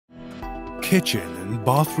kitchen and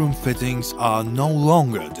bathroom fittings are no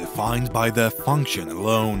longer defined by their function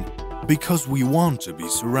alone, because we want to be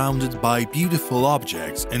surrounded by beautiful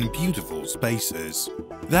objects and beautiful spaces.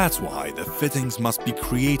 That's why the fittings must be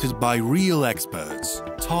created by real experts,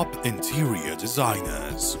 top interior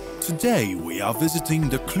designers. Today we are visiting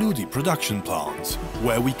the KLUDI production plant,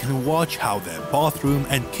 where we can watch how their bathroom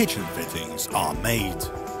and kitchen fittings are made.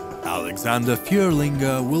 Alexander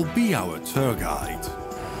Fierlinger will be our tour guide.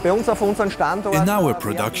 In our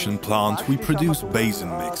production plant, we produce basin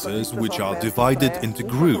mixers, which are divided into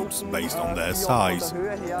groups based on their size,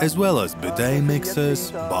 as well as bidet mixers,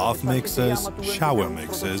 bath mixers, shower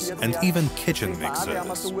mixers, and even kitchen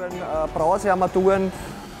mixers.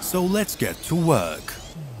 So let's get to work.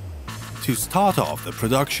 To start off the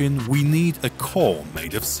production, we need a core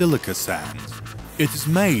made of silica sand. It is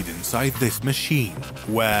made inside this machine,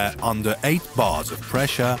 where under 8 bars of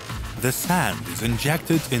pressure, the sand is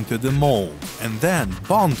injected into the mold and then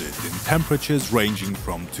bonded in temperatures ranging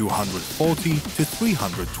from 240 to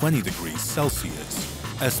 320 degrees Celsius.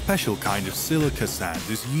 A special kind of silica sand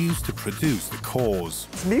is used to produce the cores.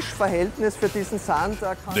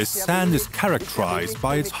 This sand is characterized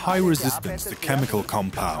by its high resistance to chemical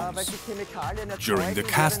compounds. During the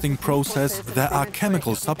casting process, there are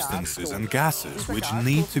chemical substances and gases which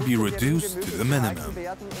need to be reduced to the minimum.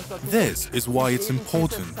 This is why it's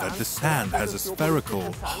important that the sand has a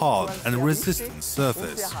spherical, hard and resistant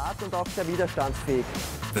surface.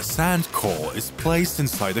 The sand core is placed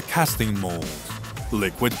inside a casting mold.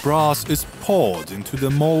 Liquid brass is poured into the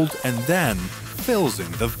mold and then fills in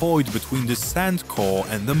the void between the sand core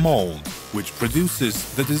and the mold, which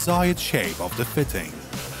produces the desired shape of the fitting.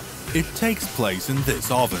 It takes place in this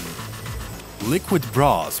oven. Liquid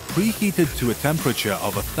brass, preheated to a temperature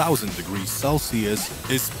of 1000 degrees Celsius,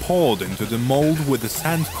 is poured into the mold with the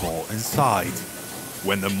sand core inside.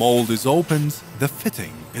 When the mold is opened, the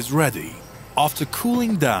fitting is ready. After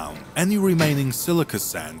cooling down, any remaining silica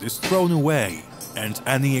sand is thrown away, and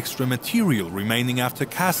any extra material remaining after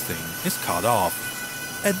casting is cut off.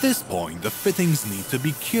 At this point, the fittings need to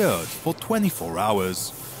be cured for 24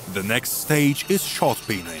 hours. The next stage is shot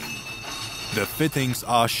peening. The fittings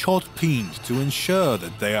are shot peened to ensure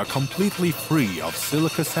that they are completely free of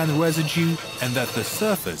silica sand residue and that the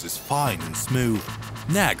surface is fine and smooth.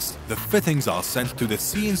 Next, the fittings are sent to the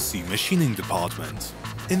CNC machining department.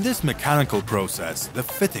 In this mechanical process, the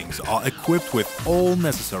fittings are equipped with all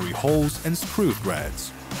necessary holes and screw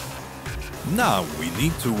threads. Now we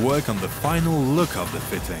need to work on the final look of the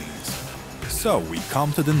fittings. So we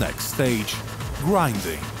come to the next stage,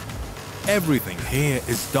 grinding. Everything here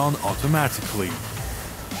is done automatically.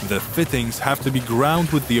 The fittings have to be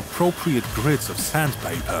ground with the appropriate grits of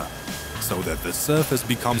sandpaper, so that the surface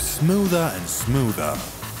becomes smoother and smoother.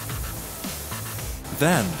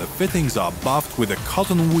 Then the fittings are buffed with a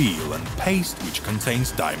cotton wheel and paste which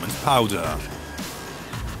contains diamond powder.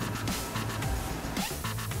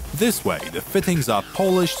 This way the fittings are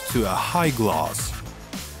polished to a high gloss.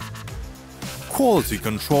 Quality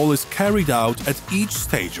control is carried out at each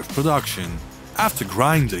stage of production. After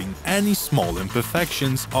grinding, any small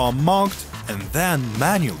imperfections are marked and then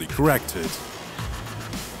manually corrected.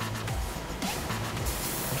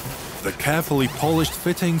 The carefully polished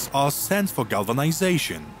fittings are sent for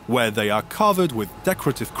galvanization, where they are covered with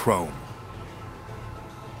decorative chrome.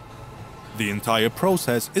 The entire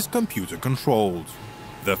process is computer-controlled.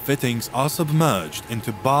 The fittings are submerged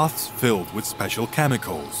into baths filled with special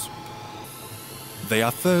chemicals. They are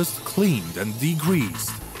first cleaned and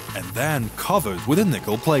degreased, and then covered with a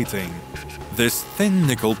nickel plating. This thin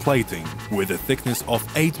nickel plating, with a thickness of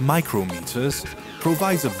 8 micrometers,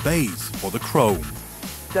 provides a base for the chrome.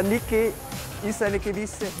 The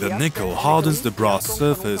nickel hardens the brass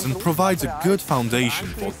surface and provides a good foundation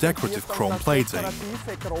for decorative chrome plating.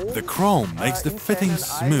 The chrome makes the fittings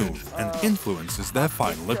smooth and influences their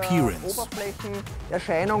final appearance.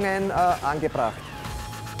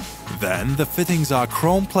 Then the fittings are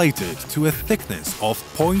chrome plated to a thickness of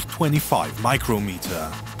 0.25 micrometer.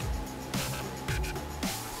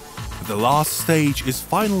 The last stage is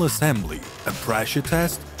final assembly, a pressure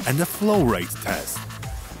test and a flow rate test.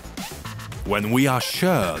 When we are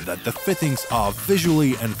sure that the fittings are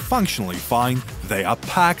visually and functionally fine, they are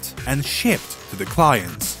packed and shipped to the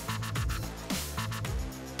clients.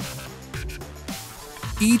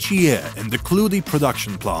 Each year in the KLUDI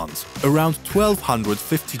production plant, around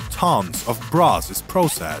 1,250 tons of brass is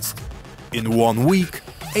processed. In 1 week,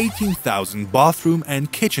 18,000 bathroom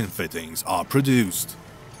and kitchen fittings are produced.